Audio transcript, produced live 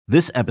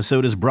This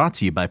episode is brought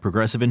to you by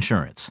Progressive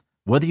Insurance.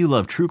 Whether you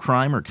love true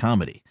crime or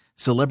comedy,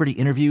 celebrity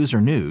interviews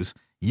or news,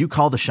 you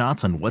call the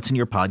shots on what's in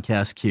your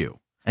podcast queue.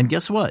 And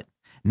guess what?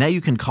 Now you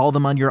can call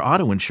them on your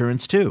auto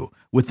insurance too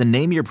with the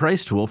Name Your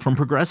Price tool from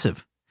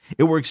Progressive.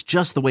 It works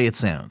just the way it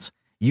sounds.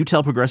 You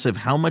tell Progressive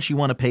how much you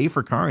want to pay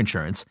for car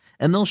insurance,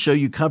 and they'll show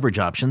you coverage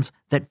options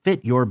that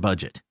fit your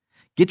budget.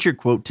 Get your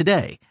quote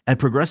today at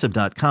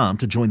Progressive.com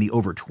to join the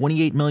over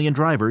 28 million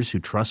drivers who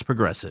trust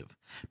Progressive.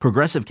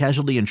 Progressive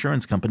Casualty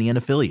Insurance Company and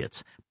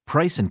Affiliates.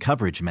 Price and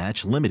coverage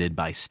match limited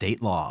by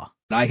state law.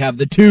 I have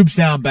the tube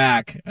sound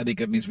back. I think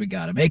that means we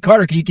got him. Hey,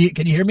 Carter, can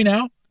you hear me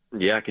now?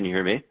 Yeah, can you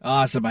hear me?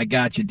 Awesome, I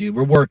got you, dude.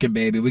 We're working,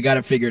 baby. We got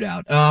it figured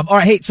out. All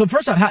right, hey, so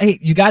first off,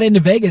 you got into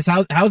Vegas.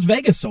 How's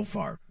Vegas so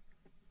far?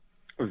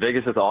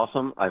 Vegas is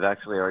awesome. I've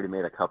actually already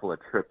made a couple of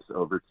trips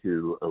over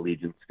to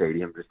Allegiant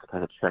Stadium just to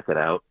kind of check it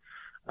out.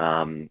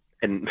 And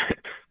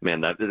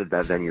man,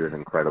 that venue is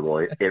incredible.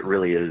 It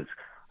really is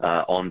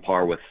on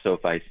par with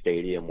SoFi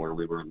Stadium where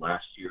we were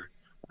last year.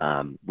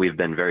 We've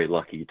been very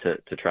lucky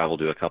to travel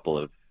to a couple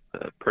of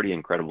pretty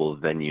incredible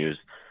venues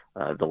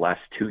the last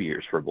 2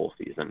 years for bowl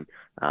season.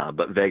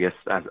 But Vegas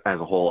as a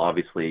whole,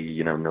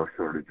 obviously, no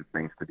shortage of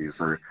things to do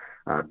for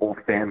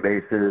both fan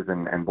bases,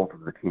 and both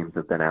of the teams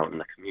have been out in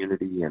the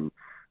community and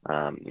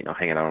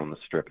hanging out on the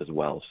Strip as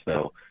well.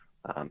 So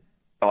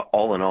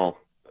all in all,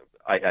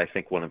 I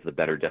think one of the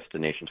better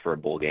destinations for a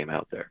bowl game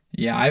out there.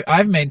 Yeah,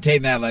 I've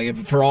maintained that. Like,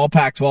 for all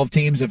Pac-12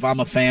 teams, if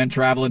I'm a fan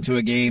traveling to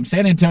a game,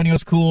 San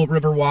Antonio's cool,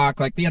 Riverwalk,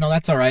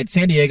 that's all right.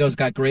 San Diego's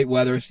got great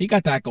weather, so you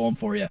got that going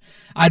for you.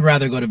 I'd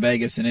rather go to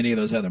Vegas than any of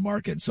those other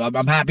markets. So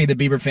I'm happy the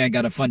Beaver fan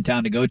got a fun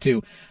town to go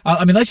to.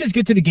 Let's just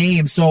get to the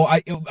game. So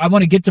I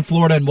want to get to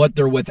Florida and what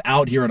they're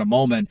without here in a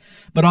moment.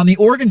 But on the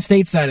Oregon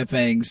State side of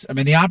things,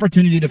 the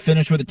opportunity to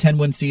finish with a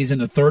 10-win season,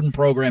 the third in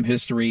program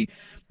history.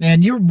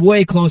 And you're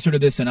way closer to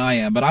this than I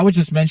am, but I was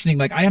just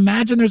mentioning, I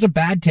imagine there's a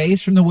bad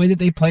taste from the way that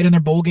they played in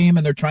their bowl game,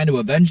 and they're trying to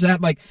avenge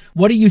that.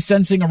 What are you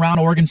sensing around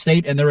Oregon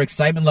State and their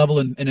excitement level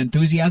and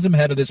enthusiasm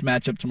ahead of this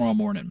matchup tomorrow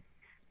morning?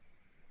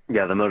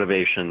 Yeah, the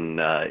motivation,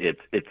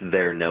 it's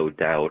there, no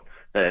doubt.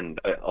 And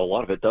a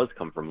lot of it does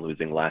come from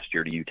losing last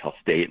year to Utah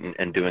State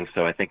and doing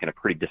so, I think, in a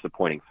pretty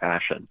disappointing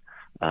fashion.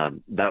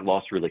 That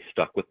loss really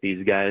stuck with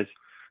these guys.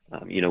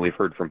 We've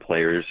heard from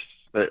players,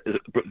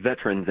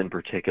 veterans in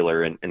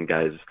particular, and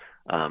guys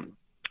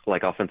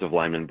like offensive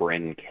lineman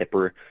Brandon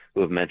Kipper,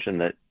 who have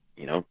mentioned that,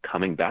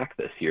 coming back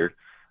this year,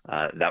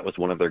 that was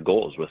one of their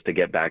goals, was to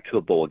get back to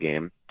a bowl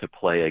game, to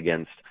play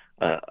against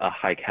a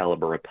high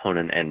caliber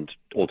opponent, and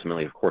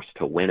ultimately, of course,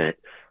 to win it,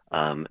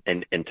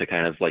 and to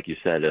kind of, like you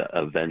said,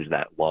 avenge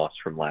that loss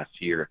from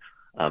last year.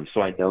 So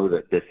I know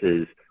that this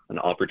is an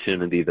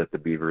opportunity that the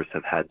Beavers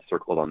have had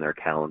circled on their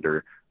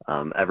calendar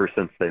ever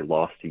since they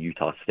lost to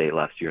Utah State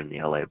last year in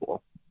the LA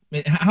Bowl.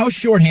 How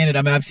shorthanded?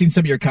 I've seen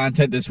some of your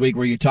content this week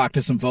where you talk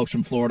to some folks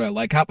from Florida.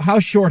 How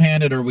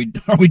shorthanded are we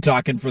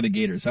talking for the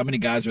Gators? How many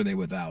guys are they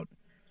without?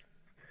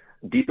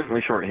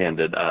 Decently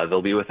shorthanded.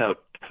 They'll be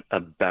without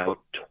about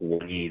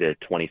 20 to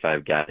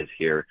 25 guys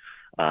here.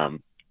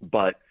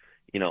 But,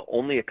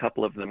 only a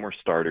couple of them were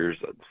starters.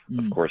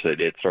 Of course,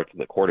 it starts at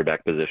the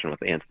quarterback position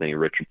with Anthony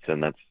Richardson.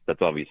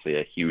 That's obviously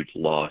a huge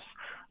loss.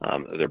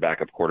 Their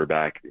backup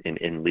quarterback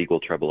in legal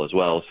trouble as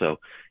well. So,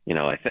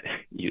 I think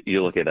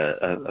you look at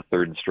a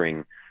third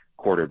string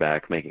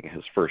quarterback making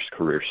his first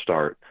career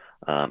start.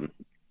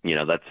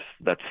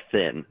 That's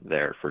thin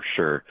there for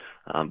sure.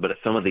 But at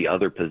some of the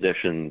other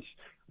positions,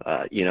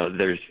 it's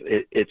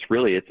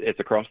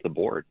across the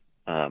board.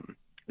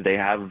 They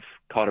have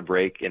caught a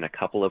break in a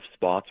couple of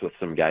spots with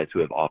some guys who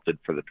have opted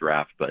for the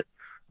draft, but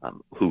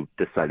who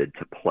decided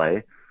to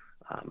play.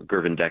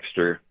 Gervin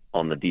Dexter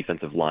on the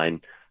defensive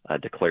line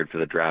declared for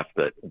the draft,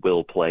 but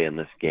will play in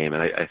this game.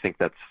 And I think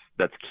that's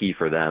key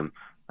for them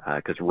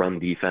because run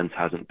defense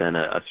hasn't been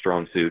a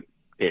strong suit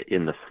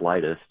in the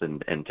slightest,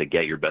 and to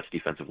get your best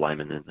defensive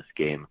lineman in this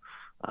game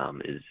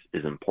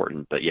is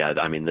important. But yeah,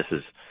 this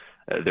is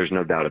there's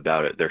no doubt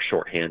about it. They're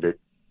shorthanded.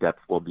 Depth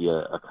will be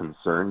a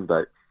concern,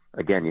 but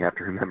again, you have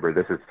to remember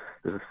this is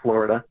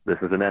Florida. This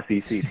is an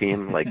SEC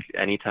team.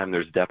 Anytime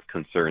there's depth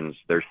concerns,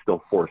 there's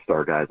still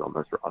 4-star guys on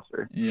this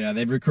roster. Yeah,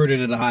 they've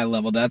recruited at a high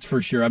level, that's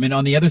for sure.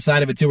 On the other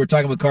side of it too, we're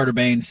talking with Carter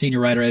Baines, senior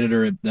writer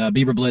editor at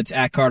Beaver Blitz,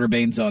 at Carter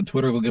Baines on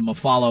Twitter. Go give him a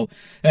follow.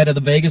 Ahead of the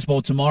Vegas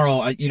Bowl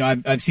tomorrow,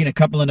 I've seen a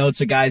couple of notes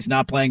of guys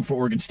not playing for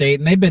Oregon State,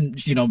 and they've been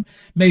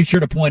made sure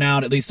to point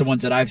out, at least the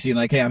ones that I've seen,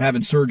 hey, I'm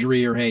having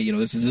surgery, or hey,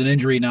 this is an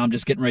injury. Now I'm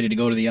just getting ready to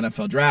go to the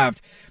NFL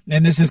draft.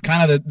 And this is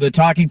kind of the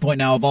talking point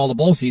now of all the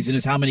bowl season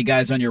is how many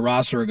guys on your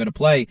roster are going to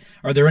play.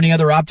 Are there any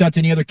other opt-outs,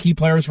 any other key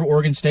players for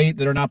Oregon State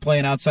that are not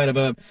playing outside of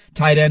a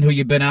tight end who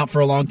you've been out for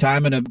a long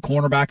time and a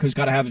cornerback who's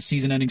got to have a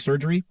season-ending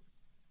surgery?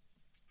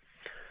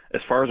 As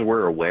far as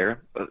we're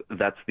aware,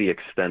 that's the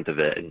extent of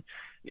it. And,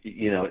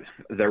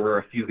 there were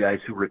a few guys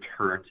who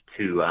returned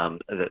to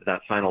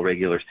that final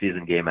regular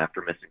season game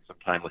after missing some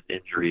time with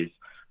injuries.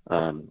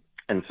 And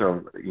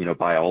so,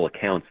 by all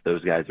accounts,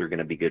 those guys are going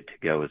to be good to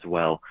go as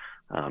well.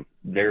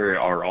 There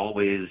are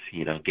always,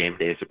 game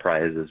day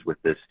surprises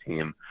with this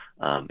team.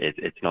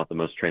 It's not the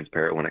most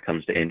transparent when it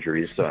comes to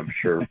injuries, so I'm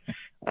sure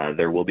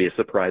there will be a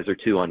surprise or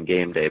two on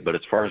game day. But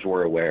as far as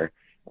we're aware,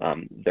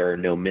 there are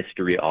no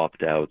mystery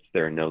opt-outs.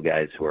 There are no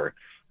guys who are,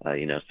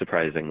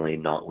 surprisingly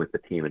not with the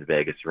team in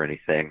Vegas or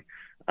anything.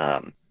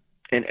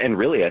 And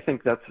really, I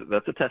think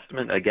that's a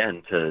testament,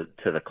 again, to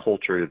the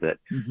culture that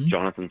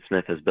Jonathan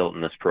Smith has built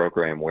in this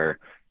program where,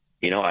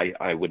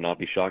 I would not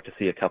be shocked to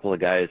see a couple of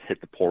guys hit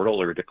the portal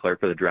or declare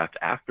for the draft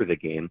after the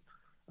game.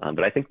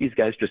 But I think these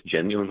guys just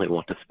genuinely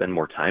want to spend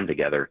more time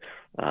together.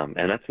 And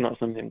that's not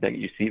something that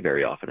you see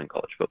very often in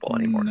college football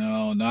anymore.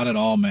 No, not at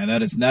all, man.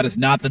 That is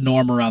not the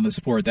norm around the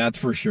sport, that's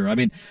for sure. I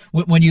mean,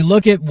 when you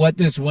look at what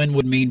this win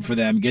would mean for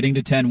them, getting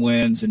to 10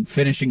 wins and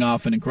finishing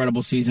off an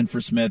incredible season for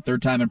Smith,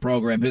 third time in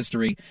program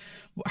history,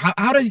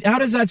 how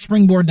does that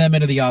springboard them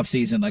into the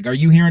offseason? Like, are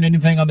you hearing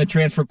anything on the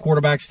transfer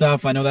quarterback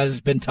stuff? I know that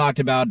has been talked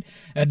about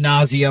ad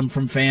nauseum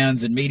from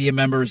fans and media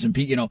members. And,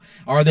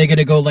 are they going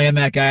to go land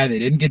that guy? They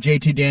didn't get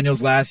JT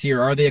Daniels last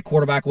year. Are they a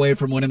quarterback away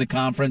from winning the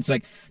conference?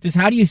 Like, just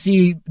how do you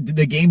see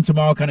the game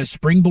tomorrow kind of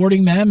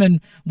springboarding them?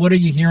 And what are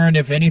you hearing,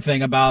 if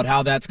anything, about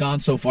how that's gone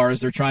so far as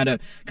they're trying to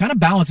kind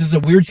of balance? This is a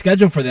weird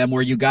schedule for them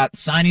where you got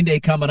signing day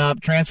coming up,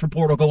 transfer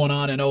portal going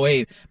on,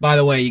 and, by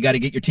the way, you got to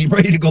get your team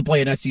ready to go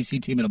play an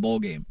SEC team in a bowl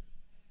game.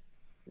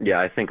 Yeah,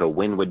 I think a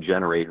win would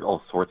generate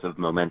all sorts of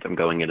momentum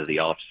going into the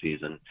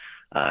offseason.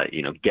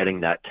 Getting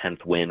that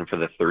 10th win for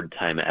the third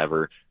time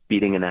ever,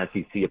 beating an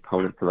SEC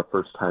opponent for the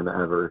first time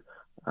ever,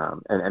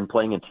 and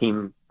playing a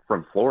team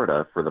from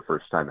Florida for the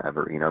first time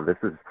ever.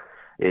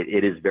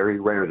 It is very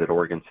rare that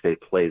Oregon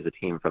State plays a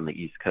team from the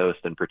East Coast,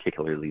 and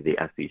particularly the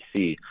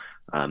SEC.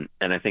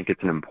 And I think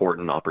it's an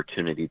important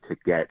opportunity to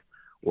get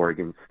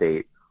Oregon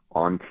State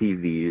on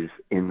TVs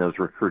in those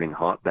recruiting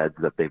hotbeds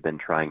that they've been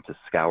trying to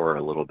scour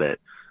a little bit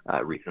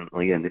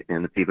recently. And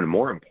it's even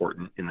more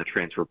important in the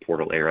transfer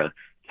portal era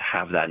to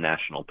have that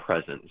national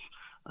presence.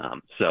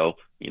 So,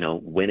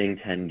 winning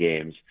 10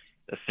 games,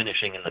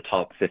 finishing in the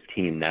top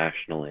 15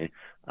 nationally,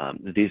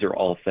 these are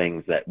all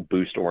things that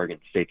boost Oregon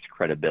State's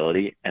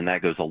credibility, and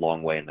that goes a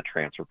long way in the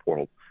transfer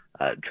portal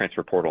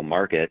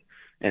market,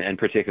 and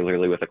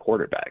particularly with a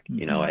quarterback.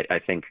 I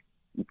think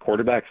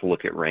quarterbacks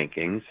look at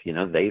rankings.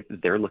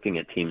 They're looking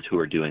at teams who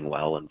are doing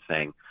well and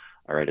saying,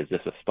 all right, is this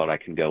a spot I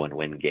can go and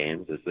win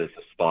games? Is this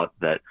a spot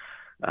that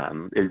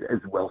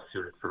is well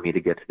suited for me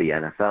to get to the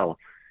NFL?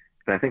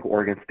 And I think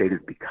Oregon State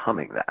is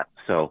becoming that.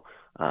 So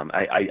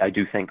I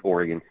do think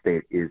Oregon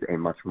State is a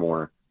much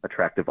more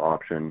attractive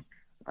option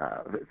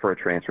for a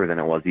transfer than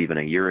it was even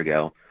a year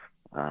ago.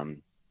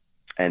 And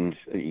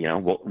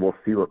we'll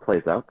see what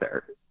plays out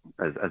there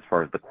as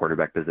far as the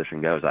quarterback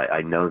position goes.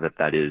 I know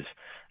that is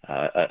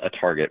a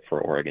target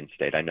for Oregon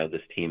State. I know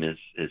this team is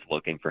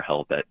looking for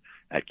help at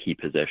key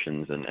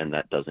positions, and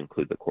that does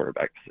include the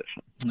quarterback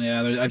position.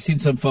 Yeah, I've seen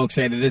some folks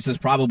say that this is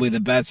probably the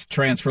best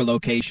transfer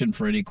location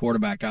for any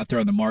quarterback out there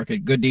on the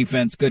market. Good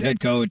defense, good head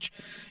coach,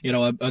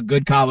 a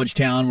good college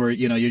town where,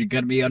 you're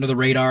going to be under the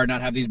radar,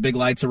 not have these big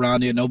lights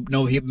around you, no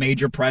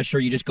major pressure.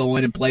 You just go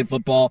in and play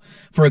football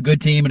for a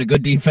good team and a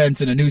good defense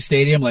in a new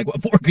stadium. Like,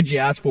 what more could you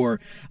ask for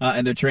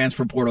in the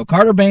transfer portal?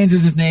 Carter Baines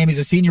is his name. He's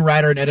a senior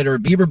writer and editor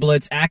at Beaver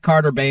Blitz, at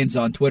Carter Baines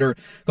on Twitter.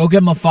 Go give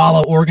him a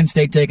follow. Oregon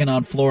State taking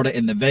on Florida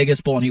in the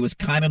Vegas Bowl, and he was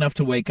kind enough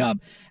to wake up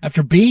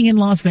after being in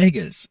Las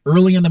Vegas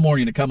early in the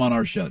morning to come on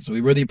our show. So we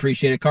really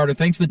appreciate it. Carter,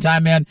 thanks for the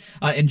time, man.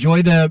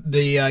 Enjoy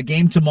the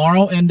game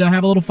tomorrow, and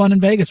have a little fun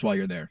in Vegas while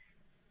you're there.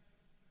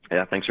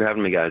 Yeah, thanks for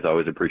having me, guys.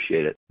 Always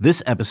appreciate it.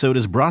 This episode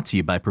is brought to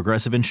you by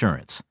Progressive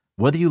Insurance.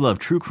 Whether you love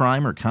true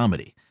crime or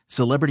comedy,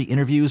 celebrity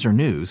interviews or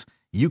news,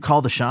 you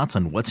call the shots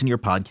on what's in your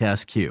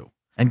podcast queue.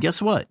 And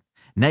guess what?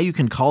 Now you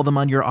can call them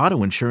on your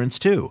auto insurance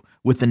too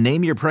with the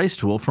Name Your Price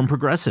tool from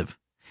Progressive.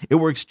 It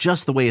works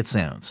just the way it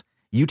sounds.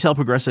 You tell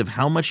Progressive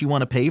how much you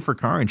want to pay for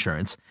car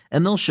insurance,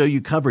 and they'll show you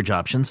coverage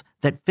options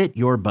that fit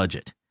your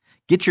budget.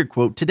 Get your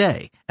quote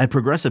today at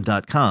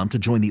Progressive.com to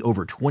join the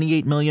over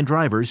 28 million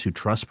drivers who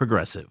trust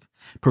Progressive.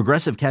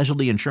 Progressive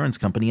Casualty Insurance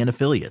Company and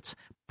Affiliates.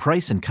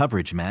 Price and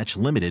coverage match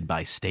limited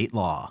by state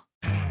law.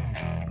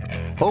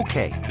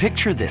 Okay,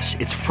 picture this.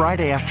 It's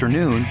Friday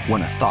afternoon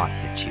when a thought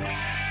hits you.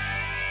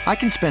 I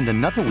can spend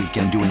another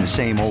weekend doing the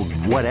same old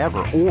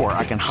whatever, or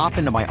I can hop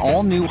into my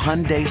all-new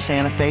Hyundai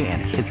Santa Fe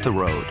and hit the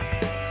road.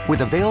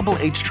 With available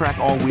H-Track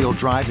all-wheel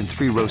drive and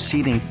 3-row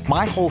seating,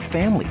 my whole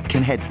family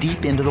can head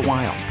deep into the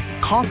wild.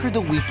 Conquer the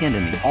weekend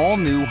in the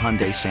all-new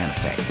Hyundai Santa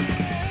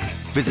Fe.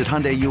 Visit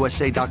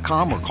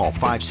HyundaiUSA.com or call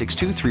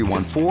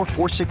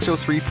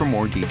 562-314-4603 for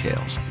more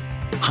details.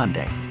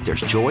 Hyundai,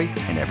 there's joy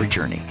in every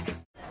journey.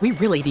 We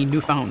really need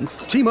new phones.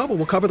 T-Mobile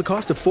will cover the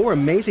cost of 4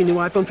 amazing new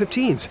iPhone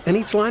 15s, and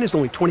each line is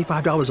only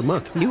 $25 a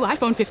month. New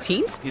iPhone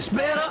 15s? It's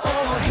better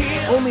over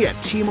here. Only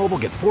at T-Mobile,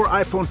 get 4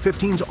 iPhone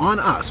 15s on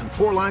us and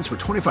 4 lines for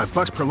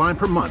 $25 per line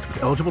per month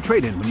with eligible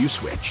trade-in when you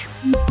switch.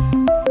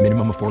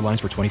 Minimum of 4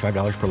 lines for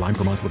 $25 per line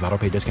per month with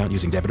autopay discount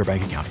using debit or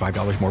bank account.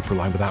 $5 more per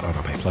line without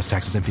autopay, plus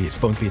taxes and fees.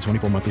 Phone fee at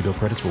 24 monthly bill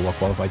credits for well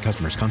qualified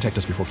customers. Contact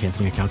us before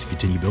canceling account to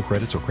continue bill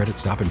credits or credit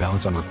stop and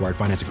balance on required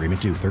finance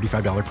agreement due.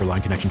 $35 per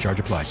line connection charge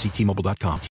applies. See T-Mobile.com.